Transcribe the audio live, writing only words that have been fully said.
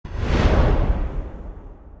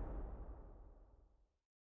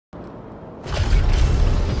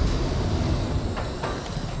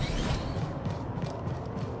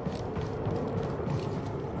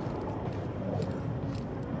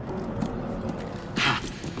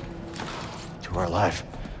We're alive.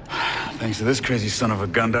 Thanks to this crazy son of a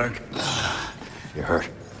gundark. You're hurt.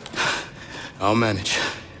 I'll manage.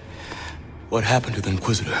 What happened to the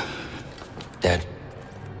Inquisitor? Dead.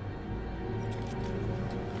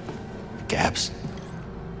 The Gaps.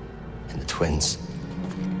 And the twins.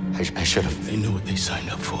 I should have... They know what they signed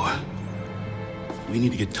up for. We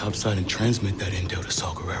need to get topside and transmit that intel to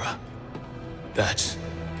Saw Gerrera. That's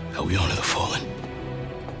how we honor the fallen.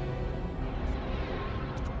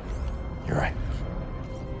 You're right.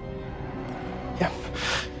 Yeah.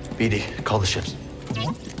 BD, call the ships.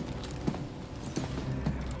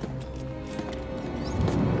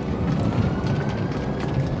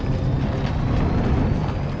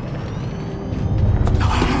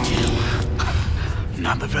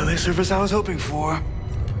 Not the valet service I was hoping for.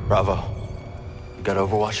 Bravo. You got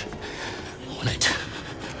Overwatch? On it.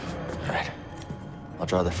 All right. I'll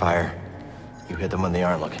draw the fire. You hit them when they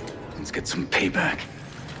aren't looking. Let's get some payback.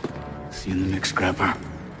 See you in the mix, Scrapper.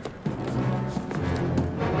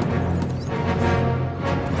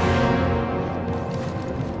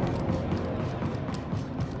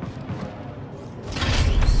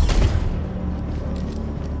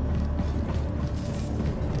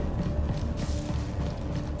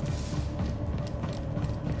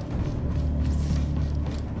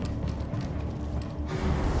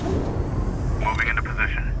 Moving into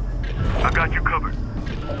position. I got you covered.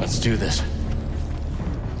 Let's do this.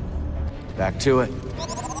 Back to it. He's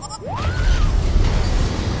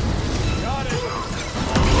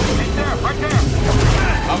there, right there.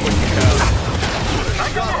 I'm with you, Cal.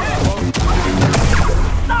 I got him.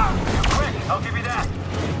 Quick, I'll give you that.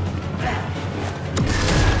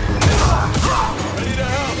 Ready to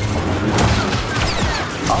help.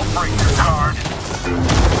 I'll break your guard.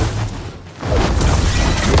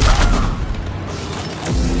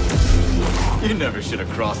 You never should have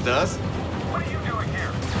crossed us. What are you doing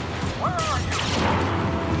here? Where are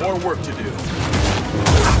you? More work to do.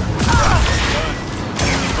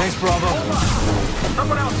 Thanks, Bravo.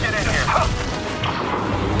 Someone else get in here.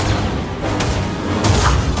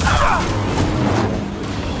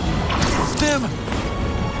 Stim!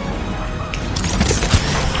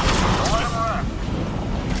 Don't let him run.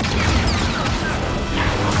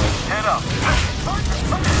 Head up.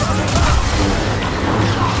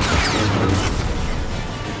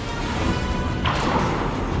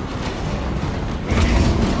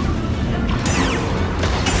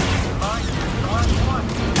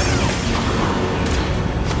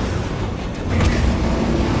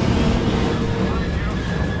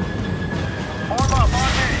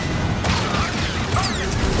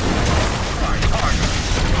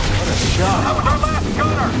 That was our last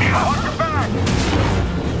gunner! Watch your back!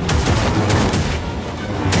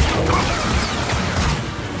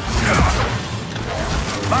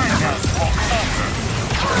 My death will conquer.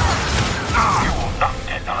 You will not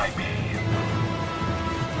deny me.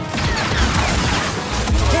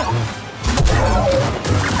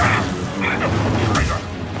 Traitor.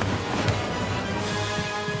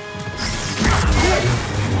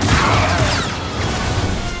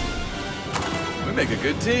 We make a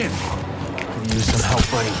good team. Could use some help,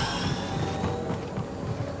 buddy.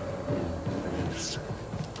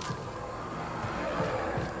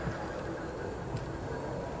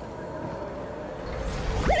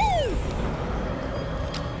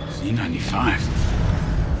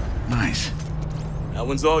 Z95. Nice. That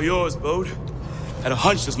one's all yours, Bode. Had a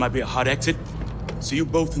hunch this might be a hot exit. See you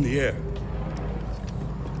both in the air.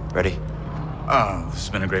 Ready? Oh, this has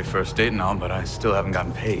been a great first date and all, but I still haven't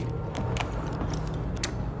gotten paid.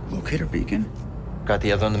 Locator beacon? Got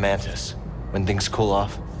the other on the Mantis. When things cool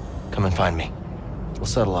off, come and find me. We'll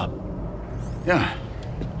settle up. Yeah,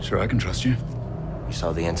 sure, I can trust you. You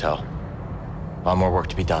saw the intel. A lot more work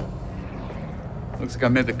to be done. Looks like I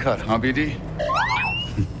made the cut, huh, BD?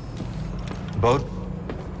 Bode?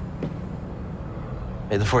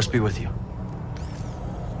 May the Force be with you.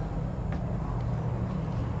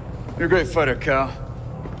 You're a great fighter, Cal.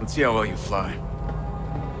 Let's see how well you fly.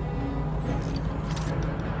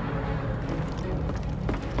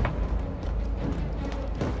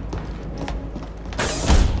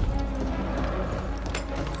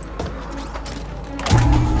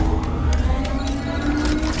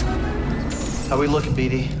 How we looking,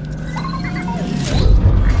 BD?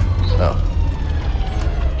 Oh.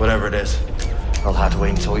 Whatever it is, I'll have to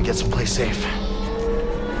wait until we get someplace safe.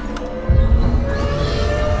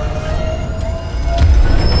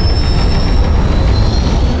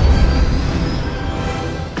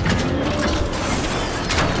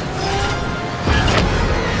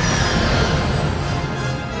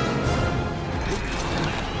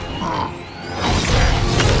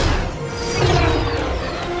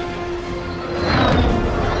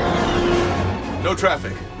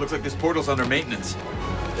 traffic. Looks like this portal's under maintenance.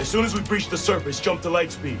 As soon as we breach the surface, jump to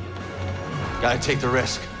light speed. Gotta take the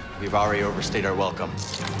risk. We've already overstayed our welcome.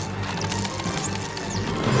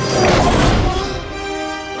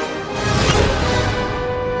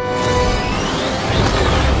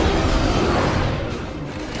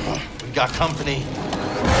 We got company.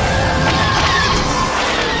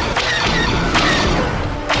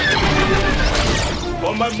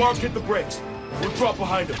 On my mark, hit the brakes. We'll drop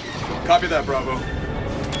behind him. Copy that, Bravo.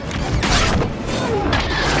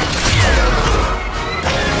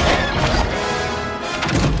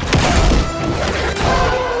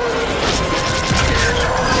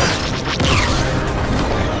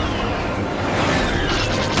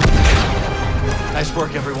 Nice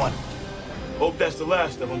work, everyone. Hope that's the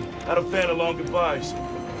last of them. Had a fan of long goodbyes.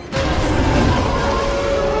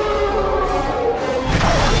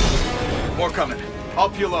 More coming. I'll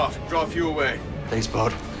peel off, draw a few away. Thanks,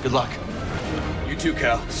 Bode. Good luck. You too,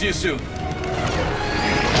 Cal. See you soon.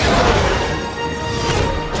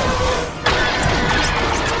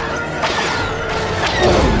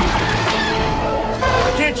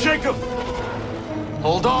 Can't shake him!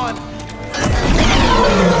 Hold on.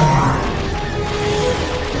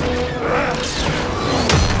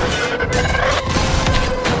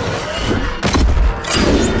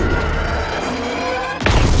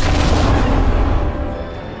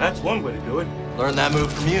 That's one way to do it. Learned that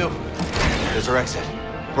move from you. There's our exit.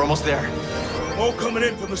 We're almost there. More coming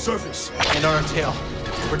in from the surface. And on our tail.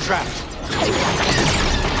 We're trapped.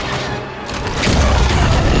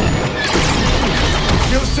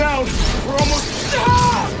 Feel sound! We're almost...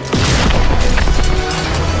 Ah!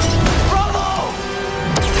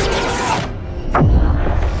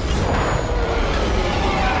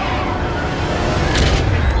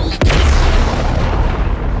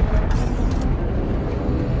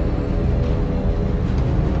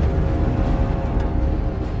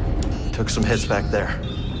 Took some hits back there.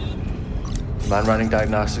 Mind running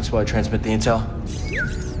diagnostics while I transmit the intel?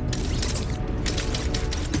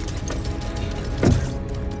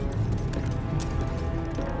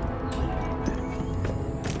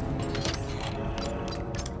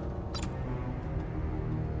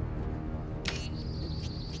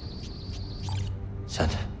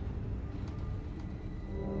 Sent.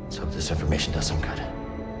 Let's hope this information does some good.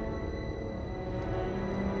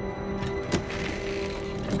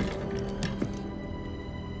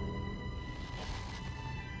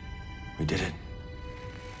 We did it.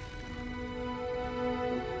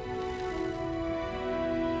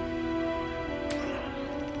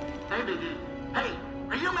 Hey, Biggie. Hey,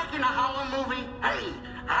 are you making a Howler movie? Hey,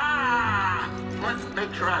 let's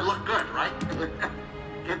make sure I look good, right?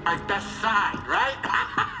 Get my best side, right?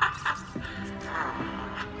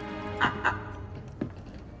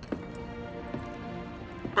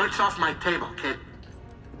 Birds off my table, kid.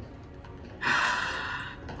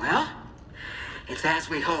 Well, it's as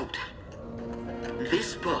we hoped.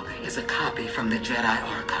 This book is a copy from the Jedi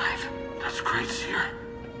archive. That's great, Seer.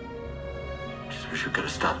 Just wish we could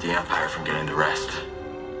have stopped the Empire from getting the rest.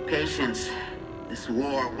 Patience. This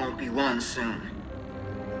war won't be won soon.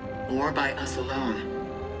 Or by us alone.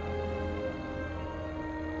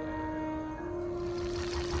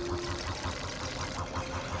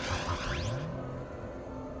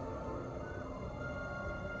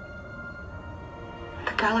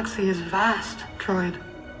 The galaxy is vast, Droid.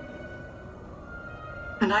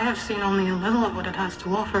 And I have seen only a little of what it has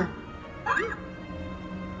to offer.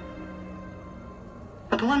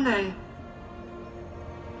 But one day,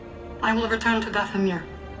 I will return to Dathomir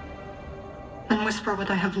and whisper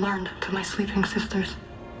what I have learned to my sleeping sisters.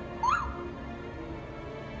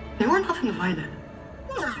 They were not invited.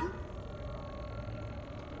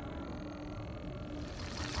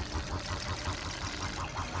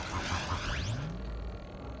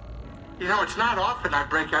 You know, it's not often I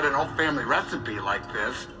break out an old family recipe like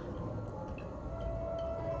this.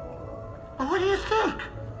 Well, what do you think?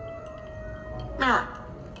 Mara.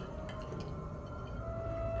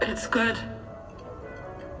 It's good.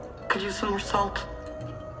 Could use some more salt.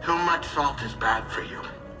 Too much salt is bad for you.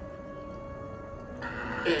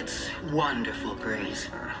 It's wonderful, Grace.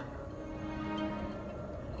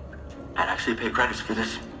 I'd actually pay credits for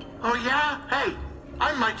this. Oh, yeah? Hey,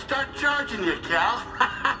 I might start charging you, Cal.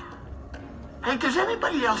 Hey, does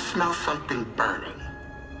anybody else smell something burning?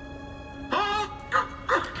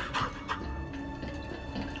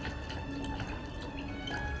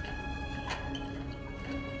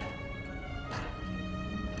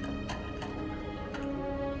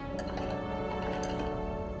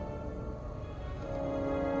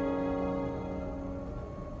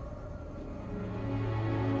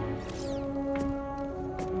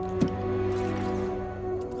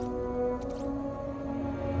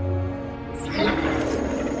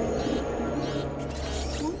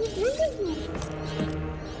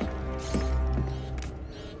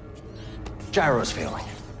 Gyro's failing.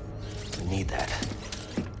 We need that.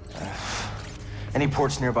 Any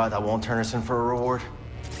ports nearby that won't turn us in for a reward?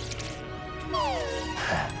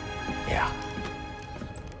 Yeah.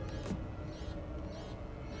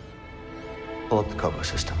 Pull up the Kobo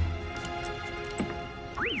system.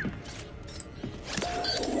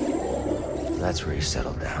 That's where you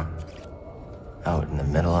settled down. Out in the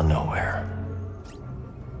middle of nowhere.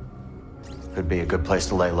 Could be a good place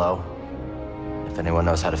to lay low. If anyone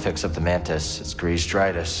knows how to fix up the Mantis, it's Grease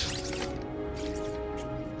Dritus.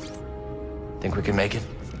 Think we can make it?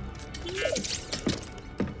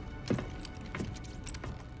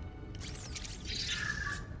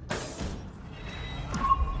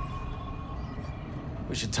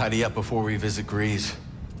 We should tidy up before we visit Grease.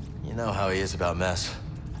 You know how he is about mess.